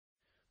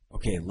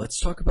Okay, let's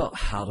talk about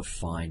how to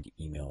find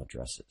email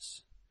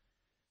addresses.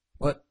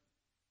 But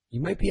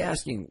you might be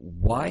asking,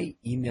 why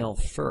email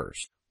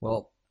first?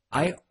 Well,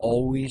 I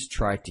always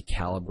try to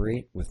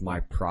calibrate with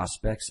my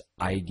prospects'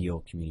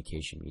 ideal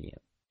communication medium.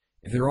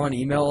 If they're on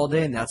email all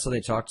day and that's how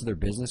they talk to their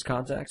business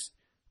contacts,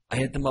 I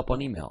hit them up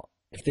on email.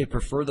 If they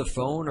prefer the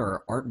phone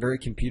or aren't very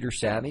computer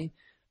savvy,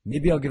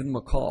 maybe I'll give them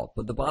a call.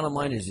 But the bottom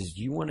line is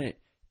you want to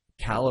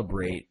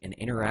calibrate and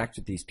interact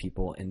with these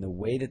people in the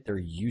way that they're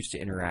used to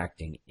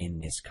interacting in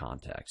this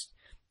context.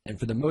 And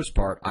for the most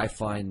part, I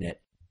find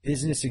that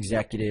business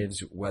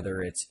executives,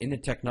 whether it's in the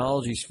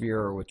technology sphere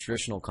or with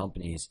traditional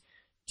companies,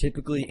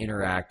 typically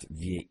interact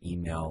via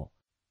email.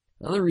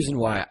 Another reason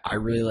why I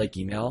really like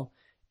email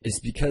is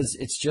because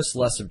it's just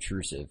less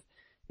obtrusive.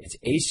 It's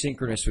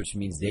asynchronous, which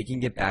means they can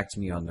get back to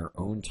me on their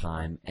own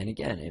time. And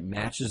again, it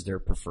matches their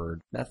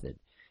preferred method.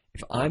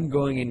 If I'm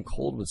going in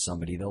cold with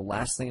somebody, the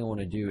last thing I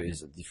want to do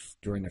is,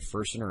 during the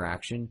first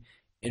interaction,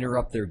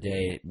 interrupt their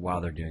day while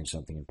they're doing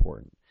something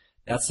important.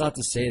 That's not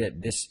to say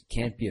that this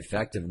can't be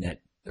effective and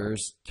that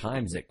there's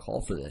times that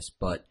call for this,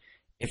 but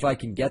if I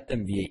can get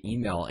them via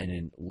email in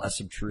a less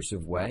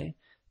obtrusive way,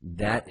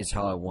 that is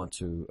how I want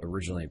to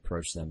originally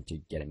approach them to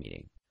get a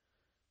meeting.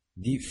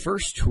 The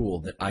first tool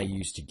that I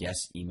use to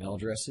guess email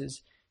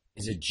addresses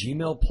is a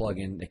Gmail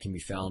plugin that can be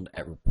found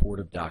at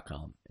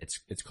Rapportive.com.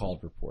 It's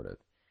called Rapportive.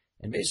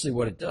 And basically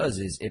what it does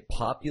is it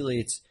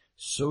populates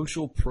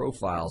social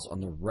profiles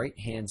on the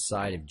right-hand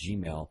side of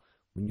Gmail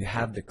when you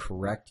have the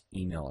correct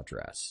email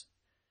address.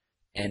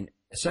 And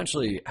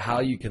essentially how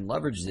you can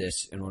leverage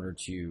this in order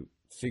to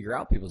figure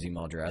out people's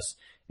email address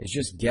is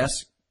just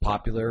guess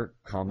popular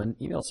common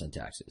email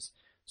syntaxes.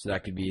 So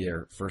that could be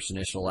their first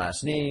initial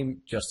last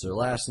name, just their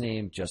last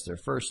name, just their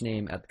first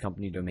name at the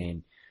company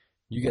domain.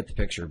 You get the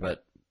picture,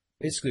 but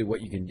basically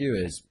what you can do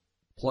is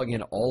plug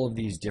in all of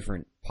these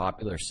different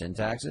popular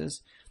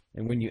syntaxes,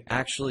 and when you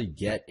actually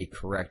get a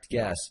correct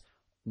guess,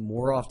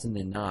 more often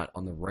than not,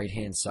 on the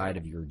right-hand side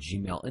of your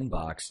Gmail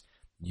inbox,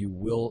 you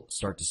will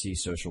start to see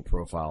social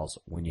profiles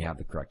when you have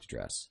the correct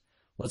address.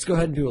 Let's go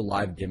ahead and do a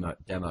live demo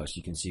so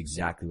you can see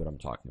exactly what I'm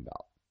talking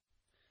about.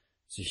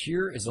 So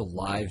here is a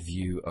live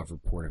view of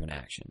Rapportive in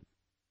action.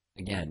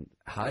 Again,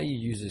 how you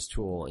use this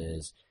tool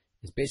is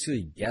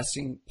basically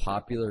guessing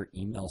popular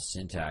email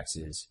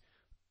syntaxes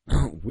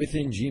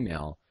within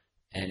Gmail,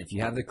 and if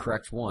you have the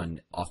correct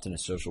one, often a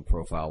social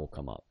profile will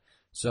come up.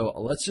 So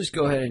let's just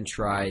go ahead and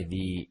try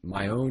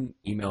my own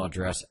email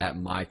address at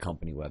my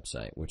company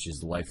website, which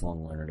is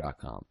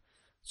lifelonglearner.com.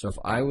 So if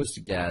I was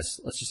to guess,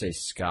 let's just say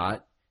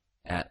Scott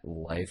at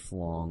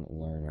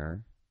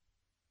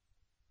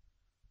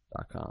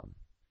lifelonglearner.com.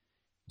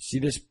 See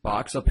this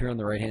box up here on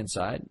the right hand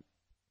side?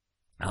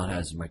 Now it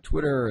has my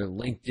Twitter,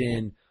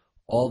 LinkedIn,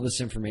 all this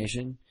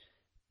information.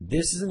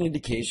 This is an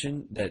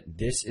indication that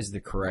this is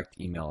the correct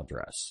email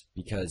address,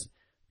 because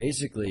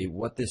basically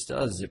what this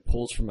does is it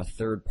pulls from a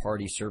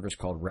third-party service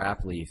called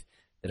Rapportive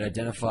that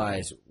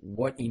identifies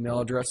what email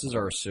addresses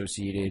are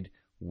associated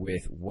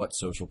with what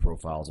social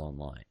profiles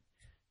online.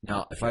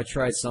 Now, if I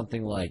tried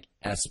something like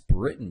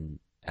sbritton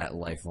at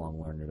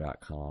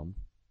lifelonglearner.com,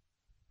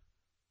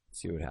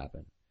 let's see what would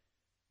happen.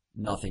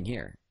 Nothing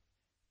here,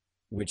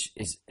 which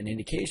is an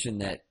indication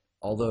that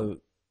although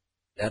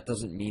that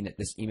doesn't mean that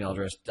this email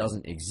address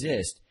doesn't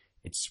exist,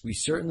 we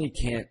certainly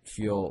can't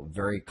feel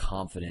very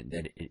confident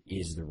that it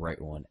is the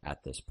right one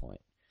at this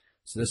point.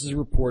 So this is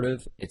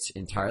Rapportive. It's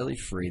entirely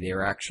free. They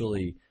are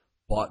actually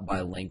bought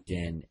by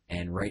LinkedIn,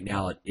 and right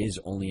now it is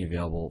only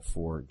available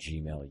for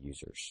Gmail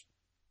users.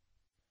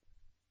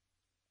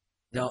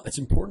 Now, it's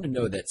important to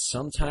know that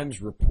sometimes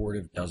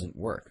Rapportive doesn't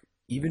work.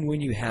 Even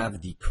when you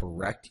have the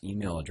correct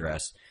email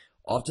address,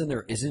 often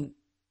there isn't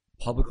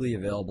publicly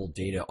available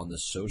data on the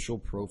social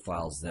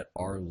profiles that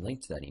are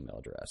linked to that email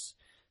address.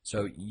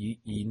 So you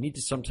need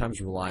to sometimes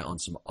rely on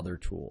some other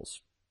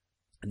tools.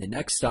 And the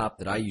next stop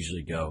that I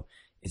usually go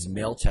is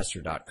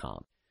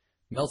mailtester.com.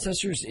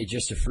 Mailtester is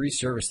just a free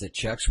service that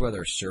checks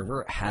whether a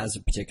server has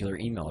a particular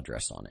email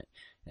address on it.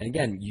 And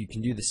again, you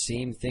can do the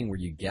same thing where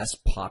you guess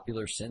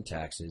popular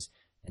syntaxes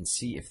and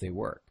see if they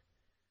work.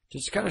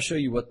 Just to kind of show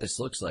you what this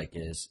looks like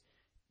is,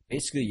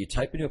 basically you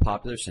type in a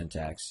popular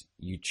syntax,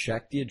 you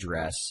check the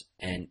address,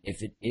 and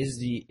if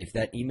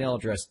that email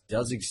address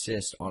does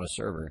exist on a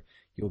server,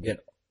 you'll get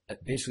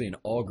basically an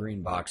all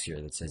green box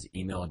here that says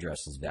email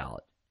address is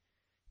valid.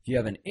 If you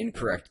have an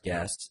incorrect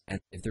guess,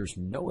 and if there's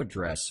no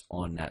address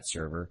on that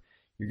server,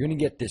 you're going to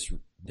get this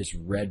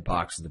red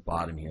box at the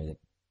bottom here that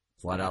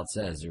flat out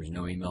says there's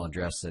no email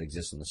address that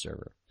exists on the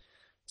server.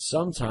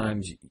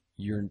 Sometimes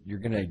you're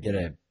going to get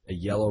a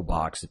yellow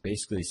box that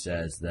basically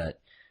says that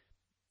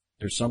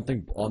there's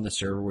something on the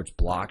server which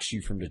blocks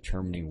you from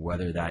determining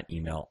whether that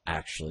email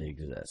actually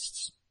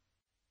exists.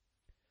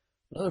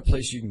 Another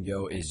place you can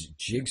go is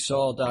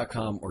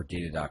jigsaw.com or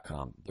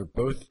data.com. They're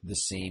both the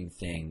same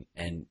thing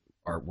and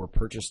were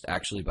purchased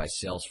actually by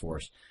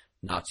Salesforce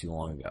not too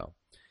long ago.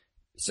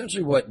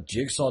 Essentially what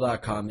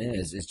jigsaw.com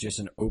is just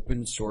an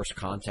open source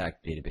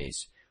contact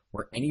database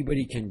where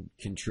anybody can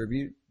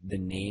contribute the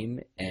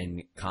name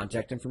and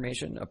contact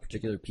information of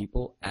particular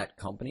people at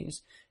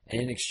companies,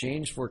 and in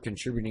exchange for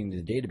contributing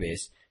to the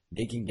database,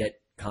 they can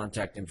get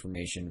contact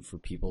information for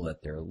people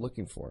that they're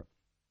looking for.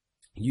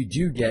 You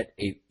do get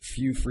a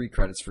few free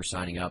credits for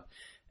signing up,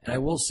 and I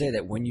will say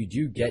that when you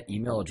do get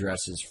email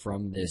addresses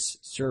from this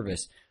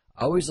service,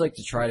 I always like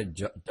to try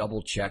to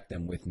double check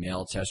them with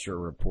Mailtester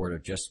or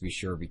Rapportive just to be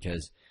sure,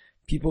 because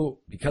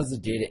the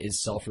data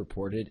is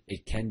self-reported,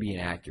 it can be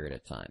inaccurate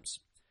at times.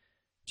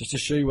 Just to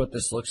show you what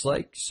this looks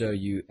like, so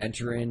you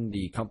enter in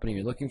the company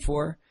you're looking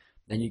for,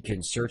 then you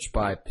can search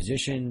by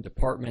position,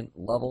 department,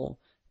 level,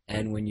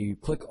 and when you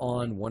click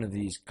on one of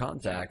these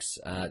contacts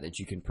that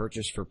you can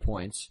purchase for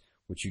points,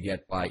 which you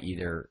get by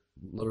either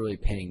literally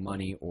paying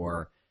money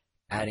or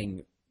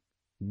adding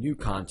new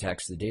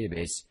contacts to the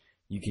database,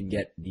 you can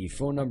get the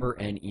phone number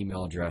and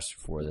email address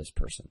for this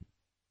person.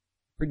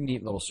 Pretty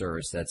neat little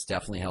service that's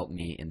definitely helped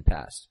me in the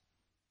past.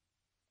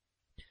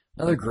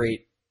 Another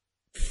great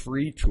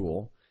free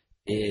tool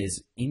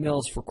is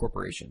Emails for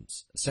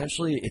Corporations.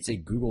 Essentially, it's a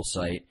Google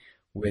site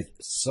with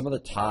some of the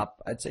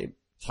top, I'd say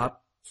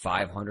top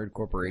 500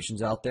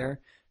 corporations out there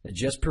that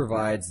just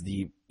provides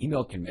the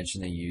email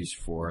convention they use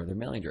for their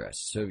mailing address.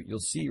 So you'll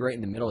see right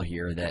in the middle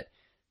here that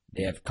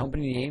they have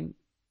company name,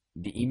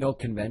 the email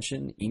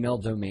convention, email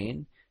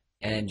domain,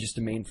 and just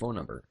a main phone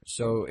number.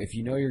 So if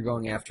you know you're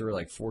going after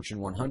like Fortune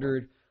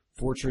 100,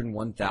 Fortune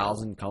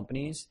 1000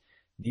 companies,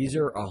 these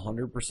are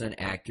 100%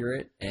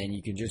 accurate, and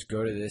you can just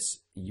go to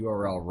this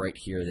URL right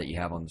here that you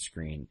have on the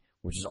screen,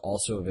 which is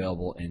also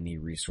available in the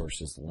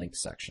resources link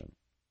section.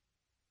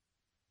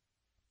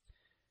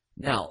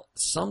 Now,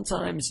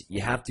 sometimes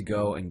you have to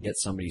go and get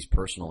somebody's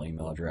personal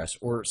email address,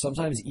 or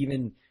sometimes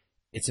even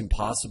it's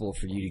impossible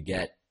for you to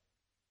get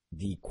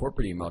the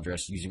corporate email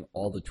address using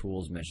all the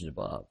tools mentioned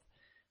above.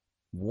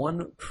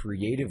 One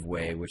creative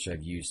way which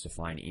I've used to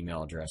find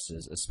email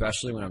addresses,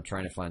 especially when I'm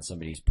trying to find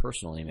somebody's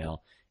personal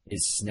email,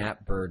 is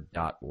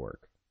snapbird.org.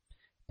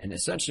 And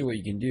essentially what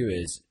you can do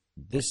is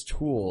this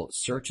tool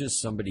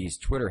searches somebody's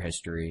Twitter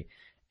history,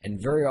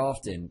 and very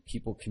often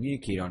people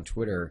communicate on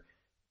Twitter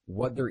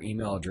what their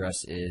email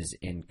address is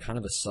in kind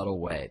of a subtle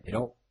way. They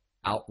don't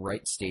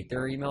outright state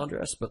their email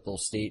address, but they'll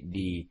state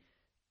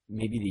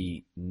maybe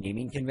the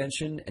naming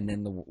convention and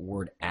then the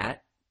word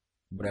at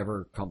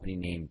whatever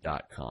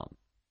companyname.com.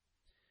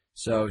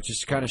 So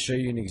just to kind of show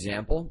you an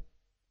example,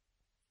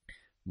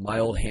 my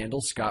old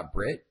handle, Scott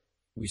Britt,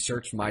 we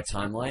searched my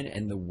timeline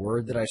and the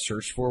word that I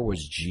searched for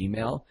was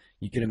Gmail.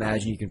 You can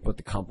imagine you can put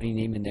the company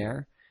name in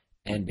there.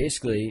 And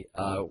basically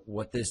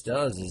what this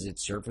does is it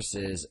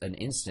surfaces an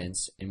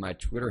instance in my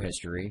Twitter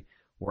history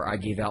where I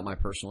gave out my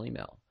personal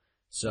email.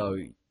 So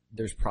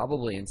there's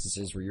probably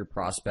instances where your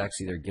prospects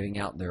either giving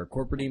out their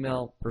corporate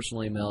email,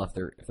 personal email if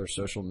they're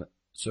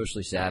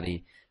socially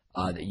savvy,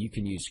 that you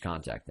can use to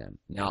contact them.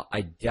 Now,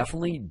 I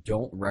definitely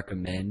don't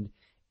recommend,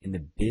 in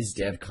the biz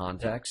dev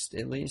context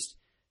at least,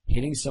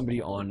 hitting somebody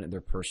on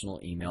their personal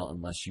email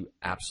unless you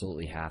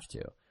absolutely have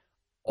to.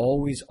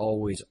 Always,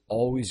 always,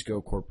 always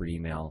go corporate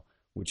email,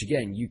 which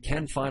again, you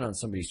can find on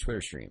somebody's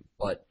Twitter stream,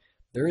 but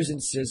there is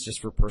instances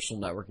just for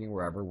personal networking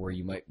wherever where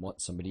you might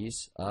want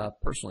somebody's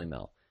personal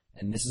email.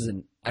 And this is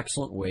an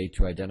excellent way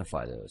to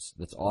identify those.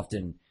 That's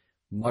often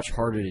much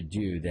harder to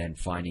do than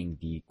finding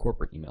the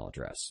corporate email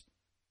address.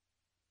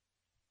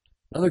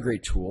 Another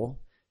great tool,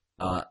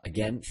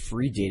 again,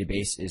 free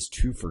database, is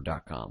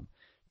twofer.com.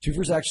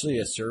 Twofer is actually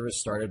a service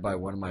started by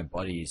one of my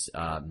buddies,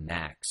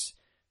 Max,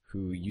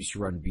 who used to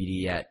run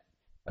BD at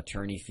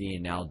Attorney Fee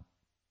and now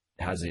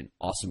has an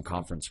awesome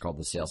conference called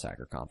the Sales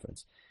Hacker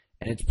Conference.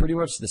 And it's pretty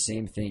much the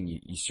same thing.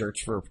 You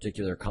search for a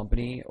particular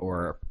company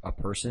or a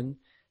person,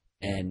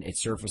 and it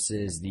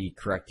surfaces the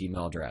correct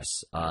email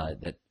address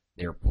that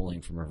they're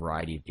pulling from a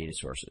variety of data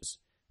sources.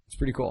 It's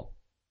pretty cool.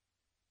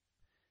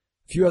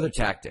 A few other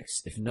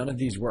tactics. If none of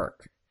these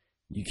work,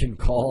 you can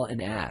call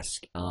and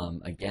ask.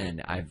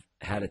 Again, I've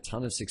had a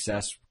ton of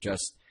success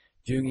just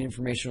doing an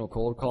informational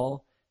cold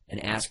call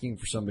and asking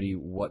for somebody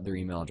what their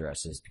email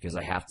address is because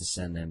I have to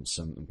send them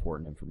some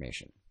important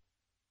information.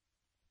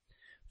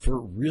 For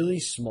really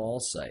small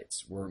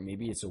sites where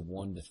maybe it's a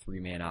 1 to 3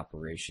 man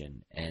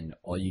operation and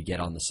all you get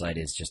on the site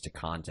is just a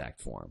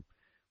contact form,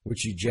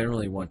 which you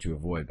generally want to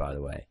avoid, by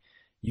the way,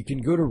 you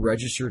can go to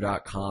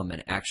register.com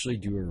and actually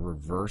do a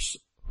reverse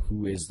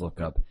whois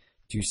lookup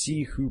to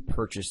see who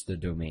purchased the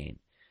domain.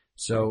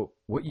 So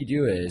what you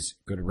do is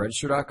go to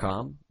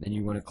register.com, then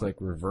you want to click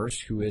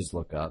reverse whois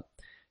lookup,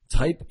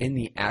 type in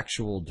the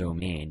actual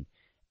domain,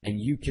 and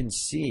you can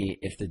see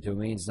if the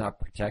domain's not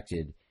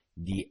protected,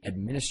 the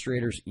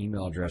administrator's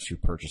email address who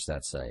purchased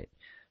that site.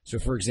 So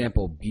for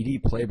example,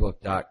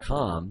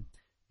 bdplaybook.com,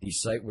 the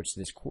site which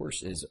this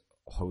course is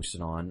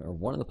hosted on, or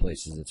one of the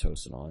places it's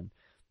hosted on,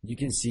 you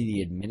can see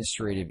the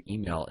administrative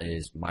email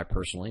is my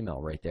personal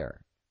email right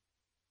there.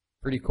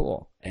 Pretty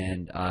cool.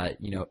 And,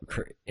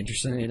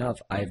 interestingly enough,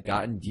 I've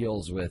gotten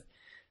deals with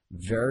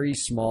very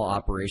small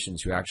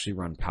operations who actually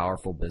run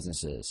powerful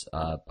businesses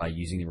by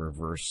using the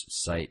reverse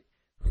site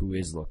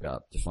whois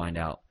lookup to find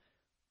out,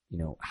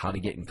 how to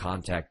get in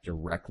contact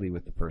directly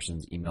with the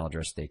person's email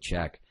address they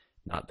check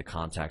not the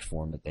contact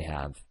form that they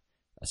have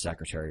a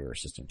secretary or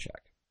assistant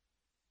check.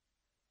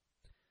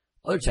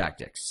 Other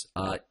tactics,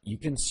 you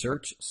can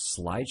search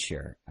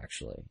SlideShare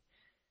actually.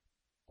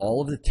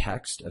 All of the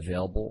text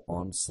available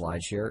on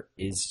SlideShare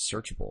is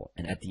searchable,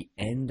 and at the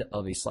end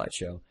of a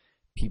slideshow,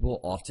 people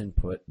often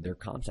put their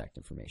contact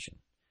information.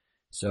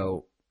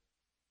 So,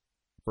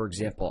 for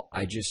example,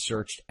 I just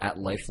searched at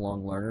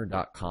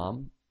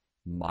lifelonglearner.com,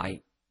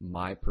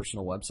 my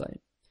personal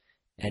website.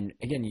 And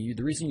again,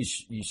 the reason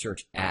you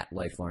search at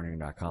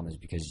lifelonglearner.com is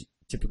because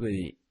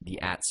typically the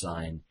 @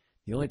 sign,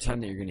 the only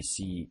time that you're going to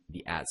see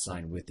the @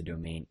 sign with the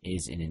domain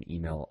is in an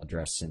email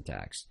address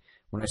syntax.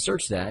 When I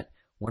searched that,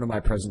 one of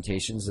my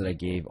presentations that I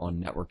gave on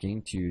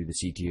networking to the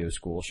CTO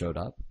school showed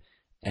up.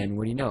 And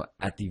what do you know,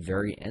 at the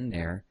very end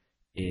there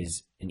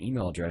is an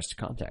email address to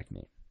contact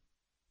me.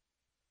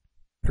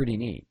 Pretty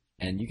neat.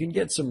 And you can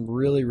get some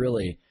really,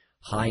 really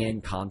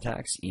high-end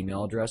contacts,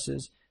 email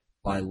addresses,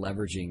 by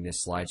leveraging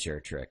this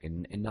SlideShare trick.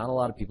 And not a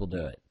lot of people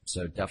do it.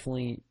 So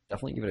definitely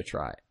give it a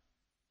try.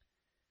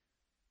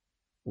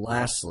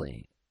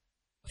 Lastly,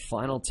 a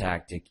final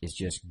tactic is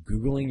just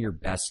Googling your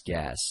best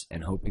guess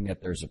and hoping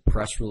that there's a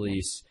press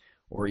release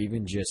or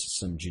even just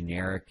some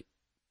generic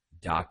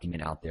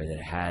document out there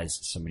that has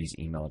somebody's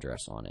email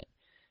address on it.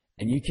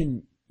 And you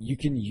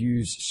can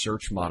use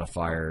search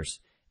modifiers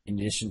in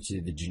addition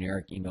to the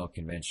generic email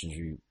conventions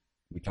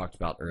we talked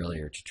about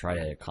earlier to try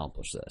to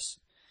accomplish this.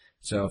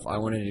 So if I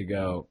wanted to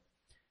go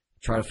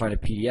try to find a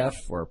PDF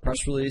or a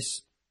press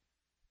release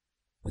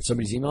with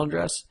somebody's email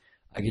address,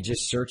 I could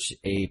just search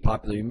a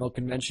popular email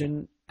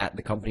convention at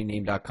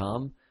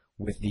thecompany.name.com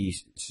with the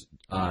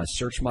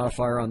search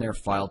modifier on there,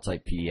 file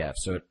type PDF.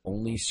 So it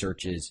only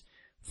searches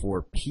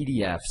for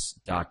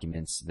PDFs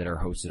documents that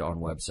are hosted on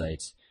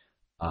websites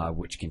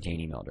which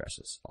contain email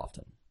addresses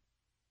often.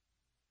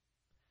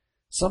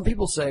 Some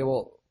people say,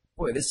 well,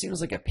 boy, this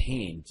seems like a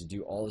pain to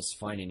do all this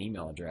find an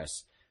email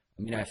address.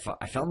 I mean, I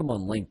found them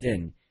on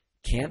LinkedIn.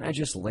 Can't I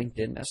just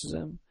LinkedIn message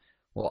them?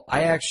 Well,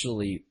 I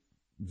actually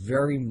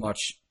very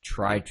much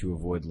try to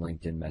avoid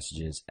LinkedIn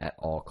messages at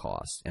all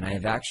costs. And I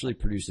have actually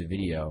produced a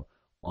video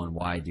on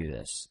why I do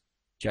this.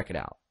 Check it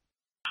out.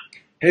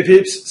 Hey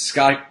peeps,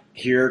 Scott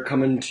here,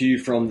 coming to you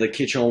from the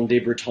Kitchen de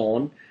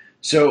Breton.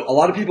 So a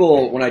lot of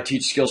people, when I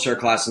teach Skillshare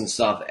class and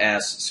stuff,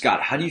 ask,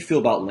 Scott, how do you feel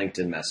about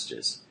LinkedIn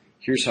messages?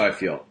 Here's how I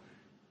feel.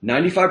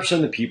 95%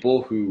 of the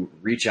people who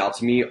reach out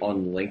to me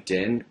on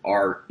LinkedIn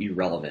are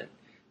irrelevant.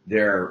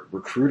 They're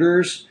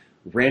recruiters,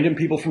 random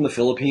people from the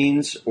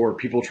Philippines, or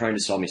people trying to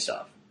sell me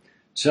stuff.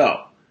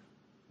 So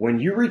when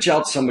you reach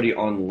out to somebody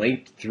on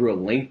through a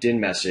LinkedIn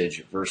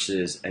message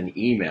versus an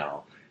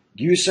email,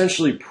 you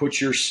essentially put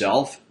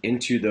yourself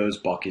into those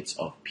buckets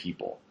of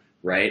people,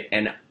 right?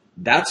 And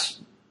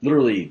that's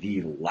literally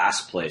the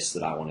last place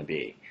that I want to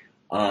be.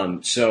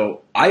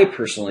 So I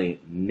personally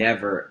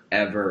never,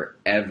 ever,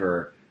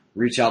 ever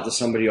reach out to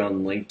somebody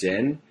on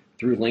LinkedIn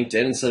through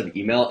LinkedIn instead of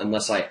email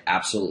unless I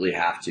absolutely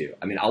have to.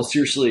 I mean, I'll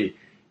seriously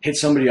hit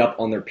somebody up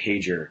on their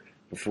pager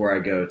before I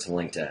go to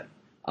LinkedIn.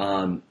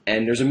 And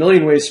there's a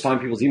million ways to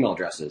find people's email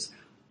addresses.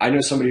 I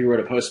know somebody who wrote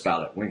a post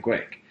about it, wink,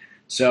 wink.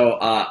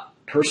 So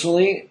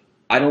personally,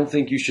 I don't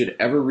think you should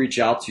ever reach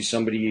out to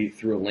somebody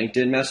through a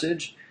LinkedIn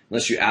message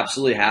unless you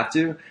absolutely have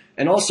to.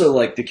 And also,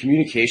 like, the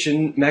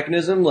communication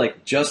mechanism,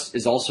 like, just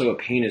is also a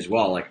pain as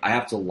well. Like, I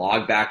have to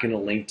log back into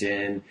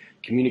LinkedIn,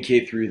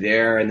 communicate through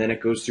there, and then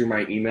it goes through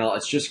my email.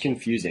 It's just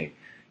confusing.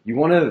 You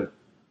want to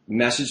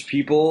message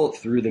people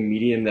through the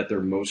medium that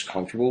they're most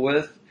comfortable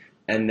with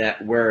and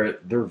that where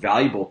their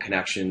valuable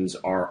connections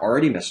are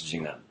already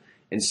messaging them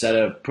instead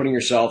of putting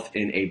yourself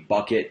in a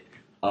bucket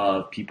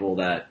of people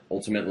that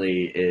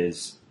ultimately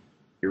is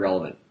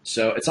irrelevant.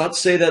 So it's not to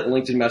say that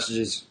LinkedIn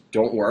messages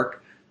don't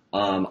work.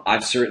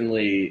 I've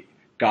certainly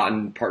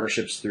gotten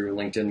partnerships through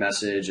LinkedIn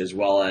message as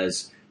well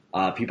as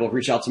people have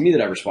reached out to me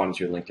that I've responded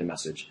to a LinkedIn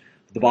message.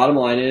 The bottom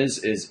line is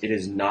it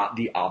is not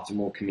the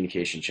optimal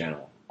communication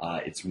channel.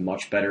 It's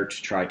much better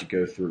to try to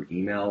go through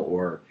email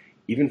or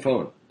even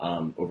phone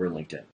over LinkedIn.